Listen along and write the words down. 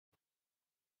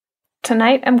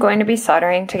Tonight I'm going to be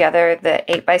soldering together the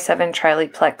 8x7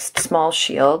 Charlieplexed small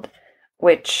shield,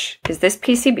 which is this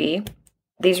PCB,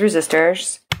 these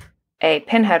resistors, a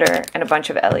pin header, and a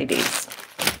bunch of LEDs.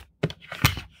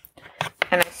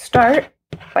 And I start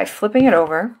by flipping it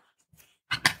over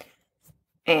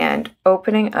and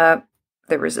opening up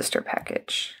the resistor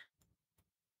package.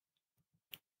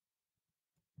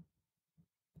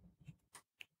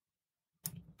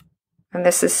 And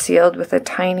this is sealed with a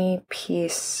tiny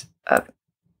piece of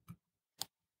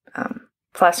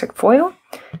plastic foil,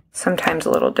 sometimes a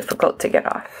little difficult to get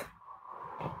off.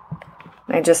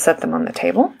 And I just set them on the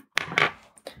table.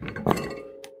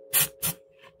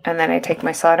 And then I take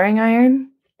my soldering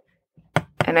iron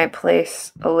and I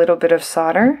place a little bit of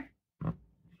solder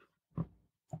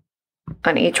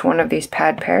on each one of these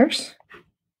pad pairs.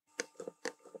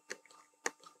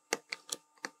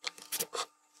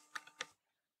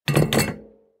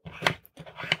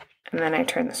 And then I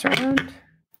turn this around,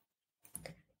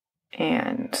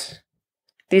 and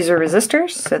these are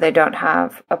resistors, so they don't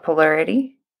have a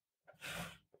polarity.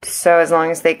 So as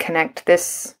long as they connect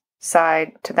this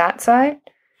side to that side,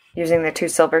 using the two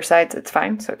silver sides, it's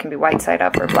fine. So it can be white side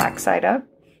up or black side up.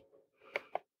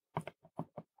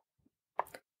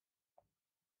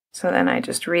 So then I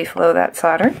just reflow that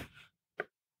solder.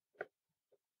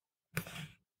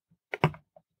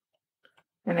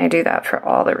 And I do that for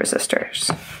all the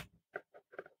resistors.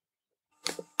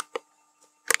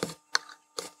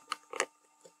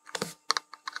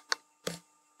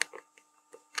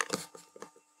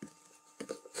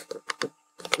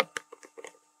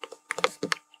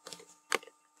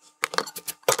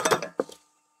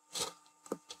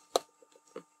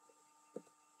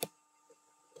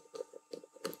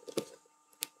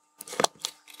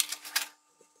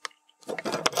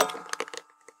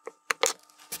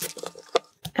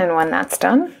 And when that's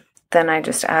done, then I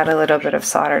just add a little bit of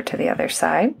solder to the other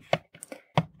side.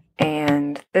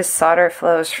 And this solder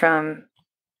flows from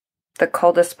the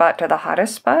coldest spot to the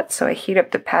hottest spot. So I heat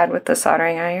up the pad with the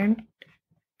soldering iron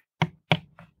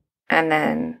and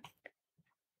then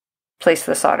place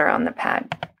the solder on the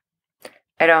pad.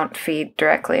 I don't feed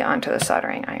directly onto the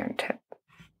soldering iron tip.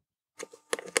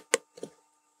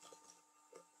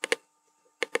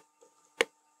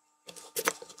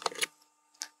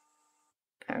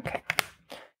 Okay,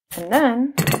 and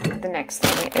then the next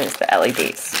thing is the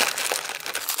LEDs.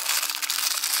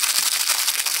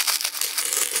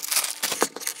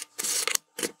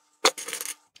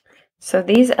 So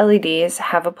these LEDs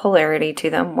have a polarity to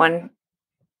them. One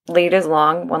lead is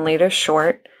long, one lead is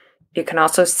short. You can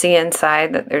also see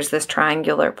inside that there's this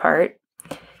triangular part.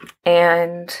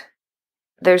 And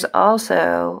there's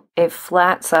also a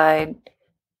flat side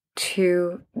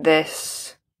to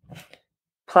this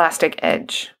plastic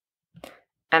edge,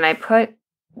 and I put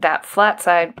that flat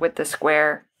side with the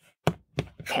square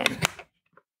pin.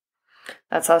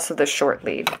 That's also the short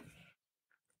lead,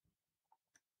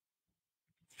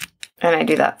 and I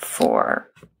do that for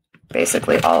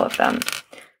basically all of them.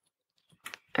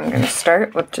 I'm going to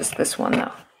start with just this one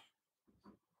though.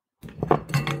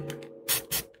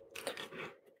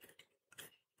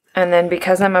 And then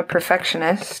because I'm a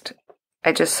perfectionist,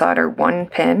 I just solder one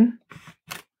pin.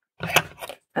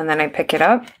 And then I pick it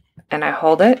up and I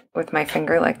hold it with my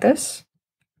finger like this,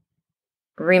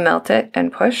 remelt it and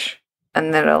push,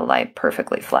 and then it'll lie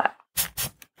perfectly flat.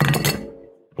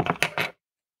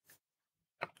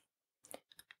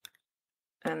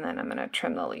 And then I'm going to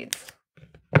trim the leads.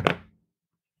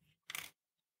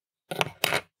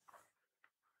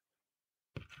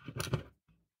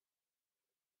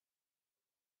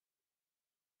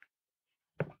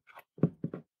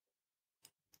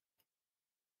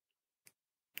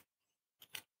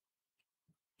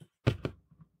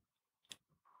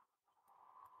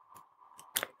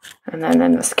 And then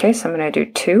in this case, I'm going to do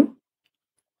two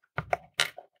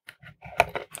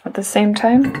at the same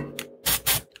time.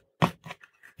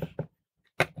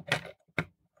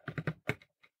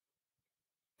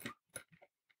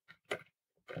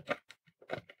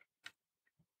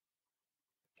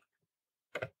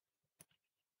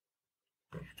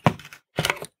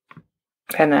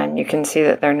 And then you can see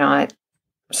that they're not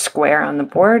square on the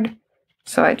board.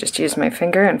 So I just use my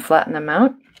finger and flatten them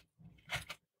out.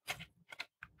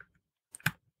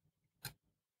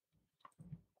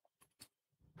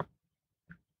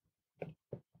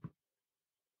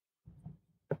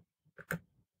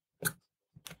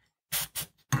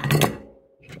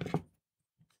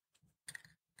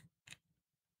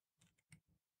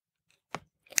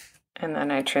 And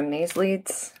then I trim these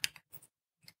leads.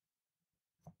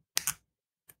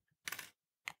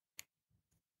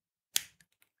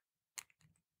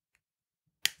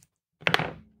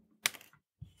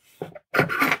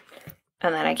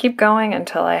 And then I keep going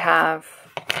until I have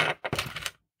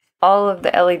all of the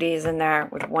LEDs in there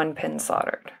with one pin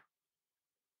soldered.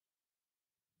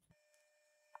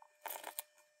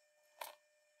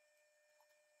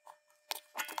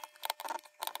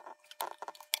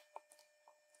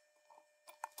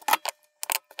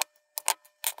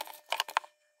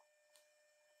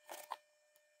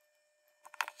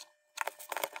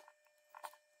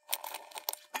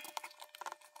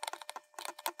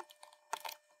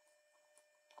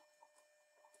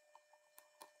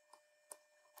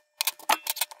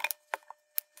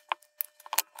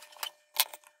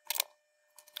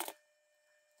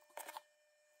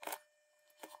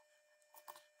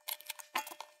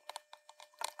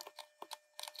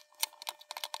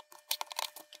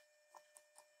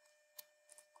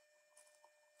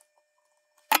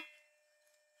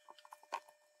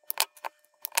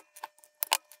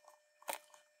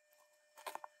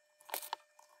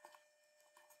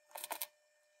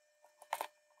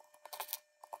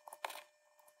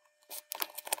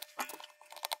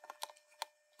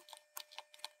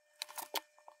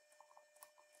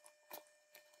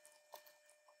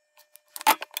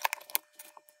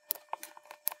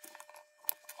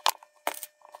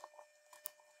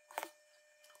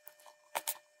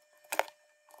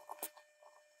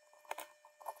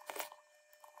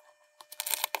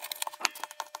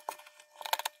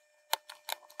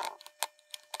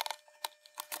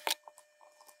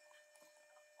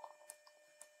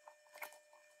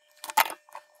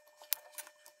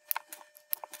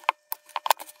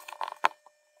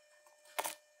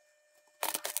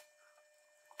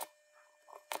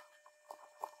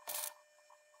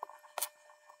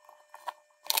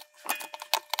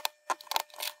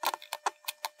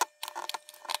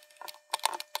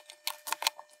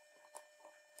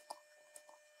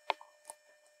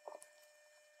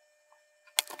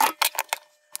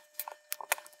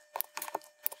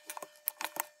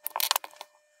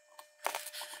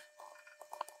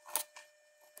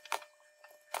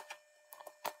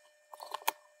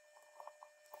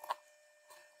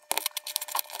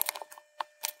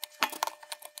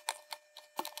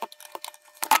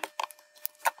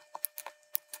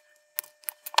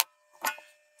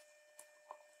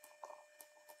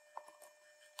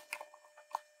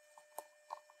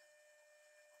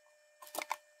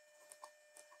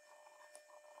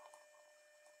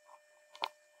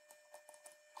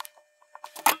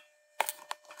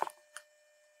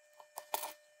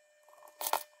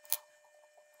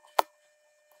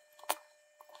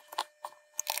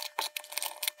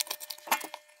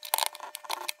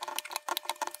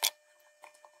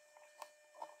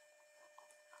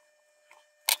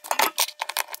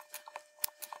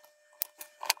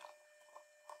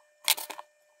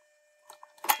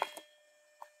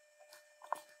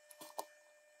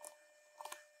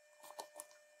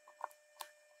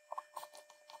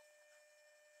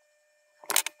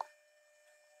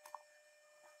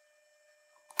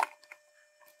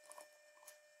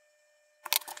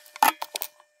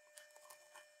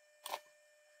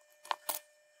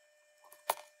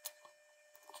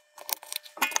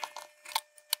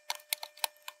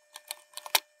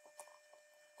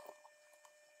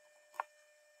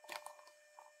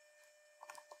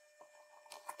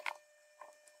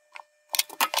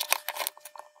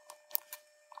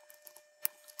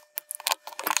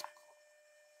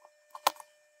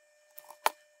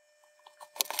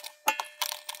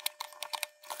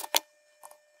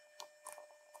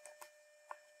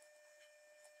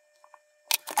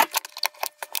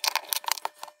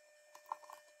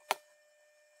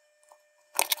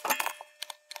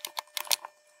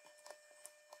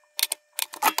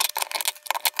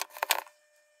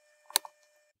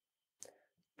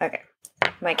 Okay,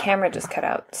 my camera just cut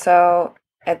out. So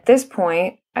at this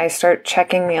point, I start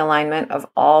checking the alignment of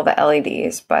all the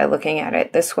LEDs by looking at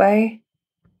it this way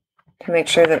to make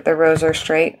sure that the rows are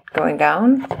straight going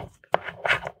down,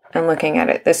 and looking at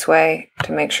it this way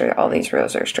to make sure all these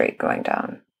rows are straight going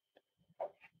down.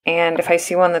 And if I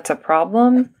see one that's a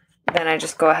problem, then I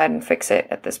just go ahead and fix it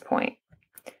at this point.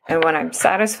 And when I'm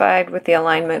satisfied with the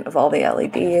alignment of all the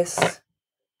LEDs,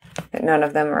 that none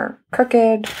of them are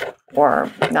crooked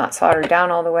or not soldered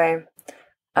down all the way,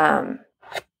 then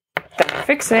I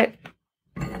fix it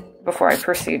before I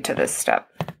proceed to this step,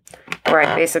 where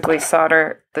I basically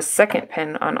solder the second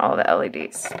pin on all the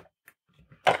LEDs.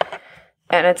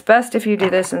 And it's best if you do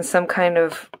this in some kind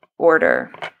of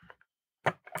order.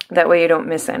 That way you don't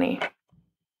miss any.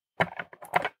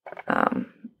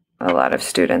 A lot of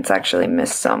students actually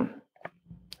miss some.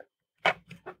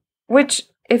 Which,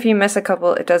 if you miss a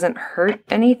couple, it doesn't hurt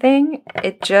anything.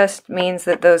 It just means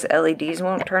that those LEDs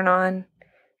won't turn on.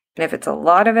 And if it's a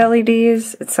lot of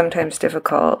LEDs, it's sometimes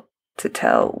difficult to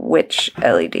tell which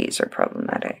LEDs are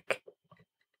problematic.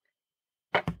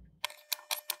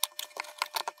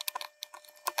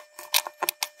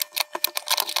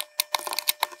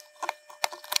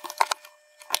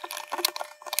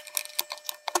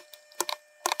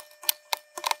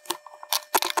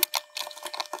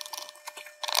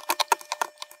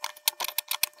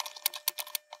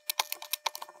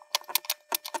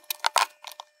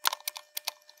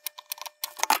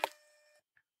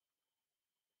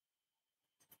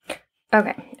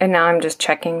 Okay, and now I'm just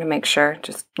checking to make sure,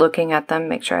 just looking at them,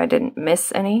 make sure I didn't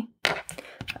miss any,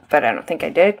 but I don't think I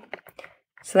did.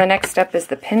 So the next step is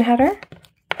the pin header.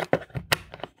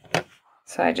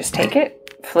 So I just take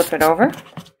it, flip it over,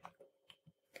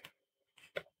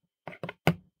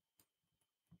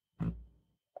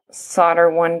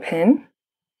 solder one pin,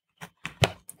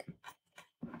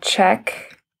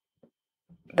 check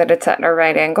that it's at a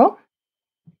right angle,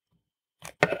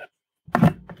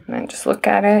 and then just look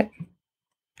at it.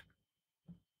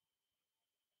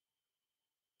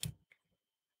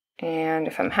 And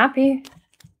if I'm happy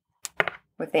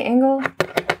with the angle,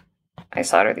 I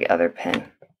solder the other pin.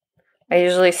 I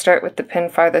usually start with the pin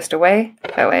farthest away,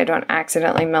 that way I don't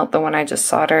accidentally melt the one I just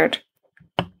soldered,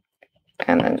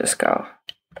 and then just go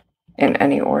in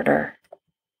any order.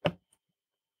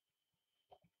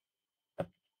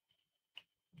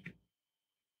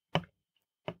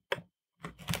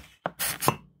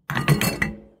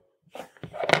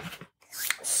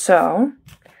 So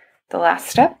the last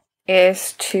step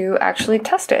is to actually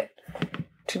test it.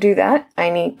 To do that, I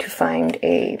need to find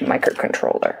a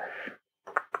microcontroller.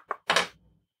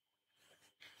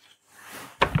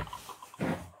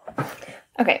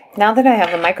 Okay, now that I have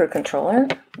a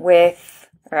microcontroller with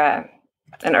an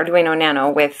Arduino Nano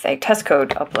with a test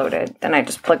code uploaded, then I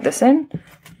just plug this in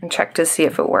and check to see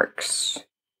if it works.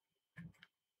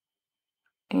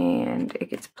 And it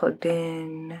gets plugged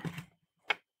in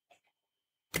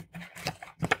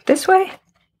this way.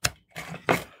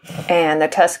 And the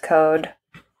test code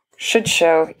should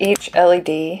show each LED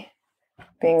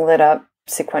being lit up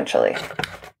sequentially.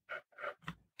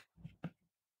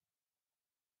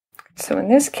 So in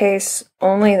this case,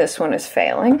 only this one is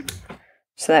failing.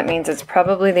 So that means it's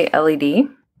probably the LED.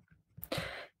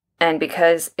 And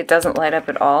because it doesn't light up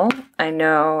at all, I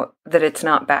know that it's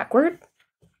not backward.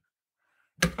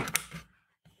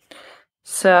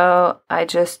 So I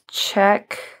just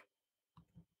check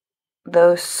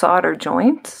those solder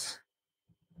joints,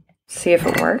 see if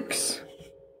it works.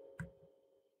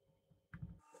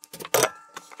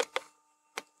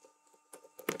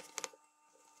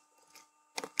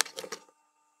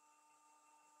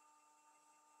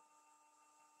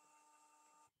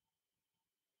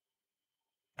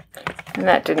 And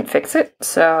that didn't fix it,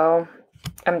 so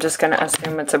I'm just going to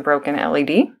assume it's a broken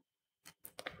LED.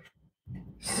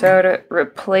 So to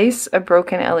replace a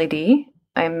broken LED,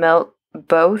 I melt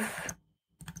both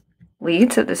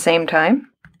leads at the same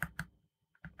time,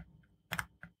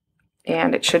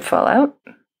 and it should fall out.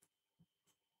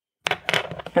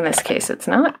 In this case, it's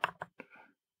not.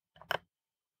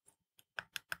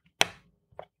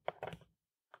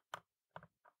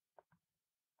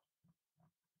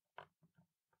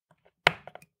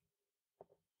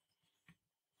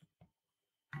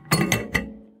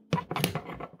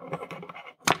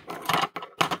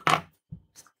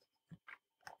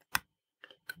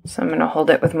 So I'm going to hold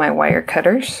it with my wire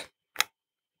cutters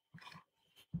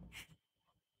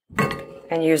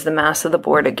and use the mass of the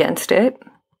board against it.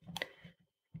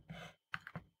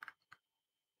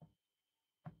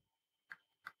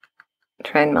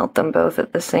 Try and melt them both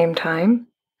at the same time.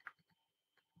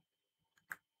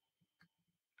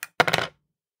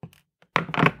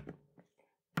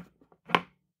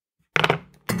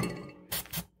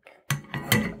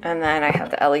 And then I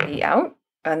have the LED out.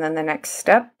 And then the next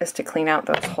step is to clean out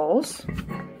those holes.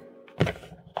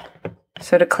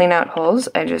 So to clean out holes,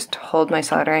 I just hold my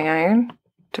soldering iron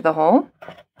to the hole,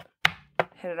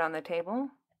 hit it on the table,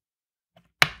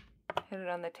 hit it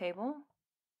on the table,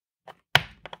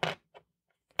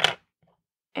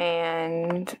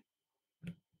 and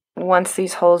once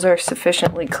these holes are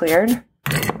sufficiently cleared,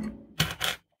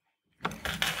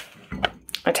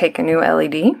 I take a new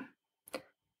LED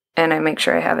and I make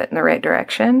sure I have it in the right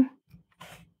direction.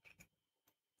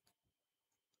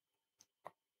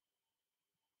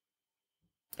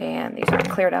 And these aren't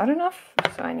cleared out enough,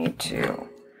 so I need to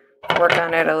work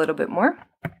on it a little bit more.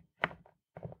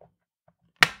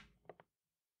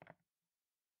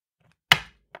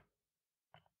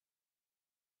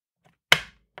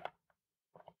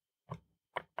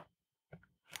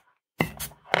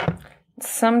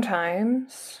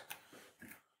 Sometimes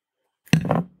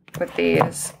with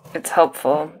these, it's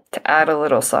helpful to add a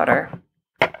little solder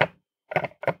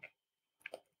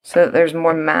so that there's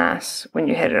more mass when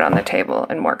you hit it on the table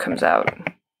and more comes out.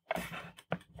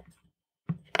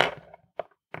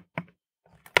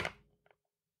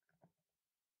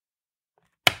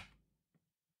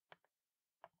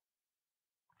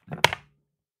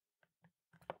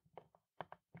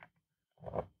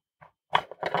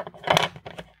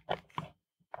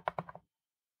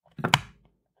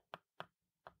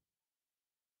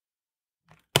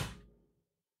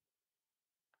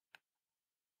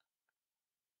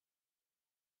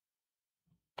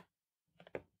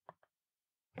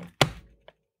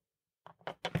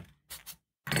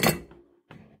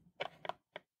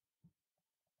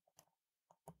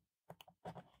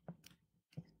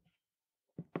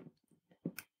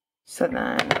 So then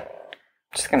I'm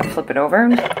just going to flip it over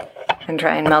and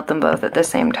try and melt them both at the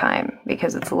same time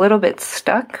because it's a little bit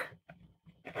stuck,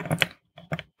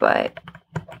 but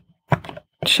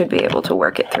should be able to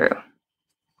work it through.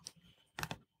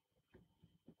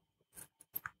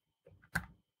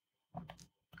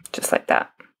 Just like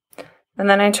that. And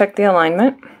then I check the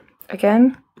alignment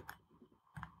again.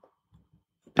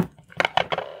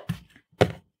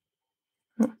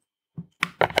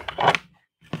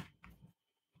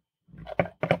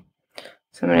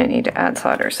 So I'm going to need to add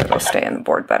solder so it'll stay on the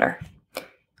board better.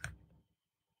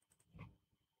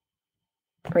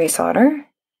 Resolder.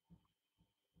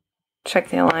 Check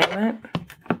the alignment.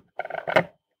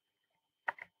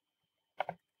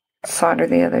 Solder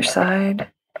the other side.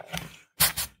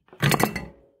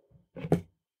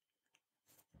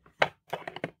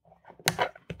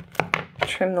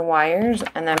 Trim the wires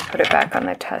and then put it back on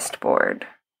the test board.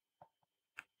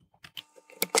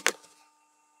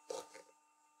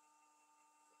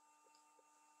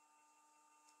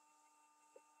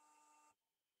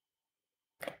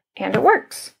 And it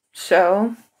works.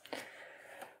 So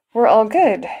we're all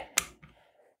good.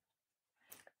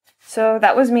 So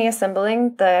that was me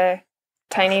assembling the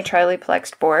tiny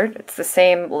Charlieplexed board. It's the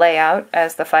same layout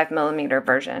as the 5mm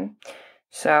version.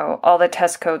 So all the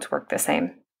test codes work the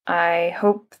same. I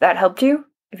hope that helped you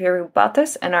if you bought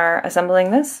this and are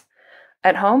assembling this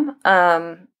at home.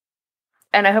 And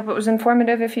I hope it was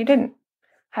informative if you didn't.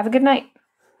 Have a good night.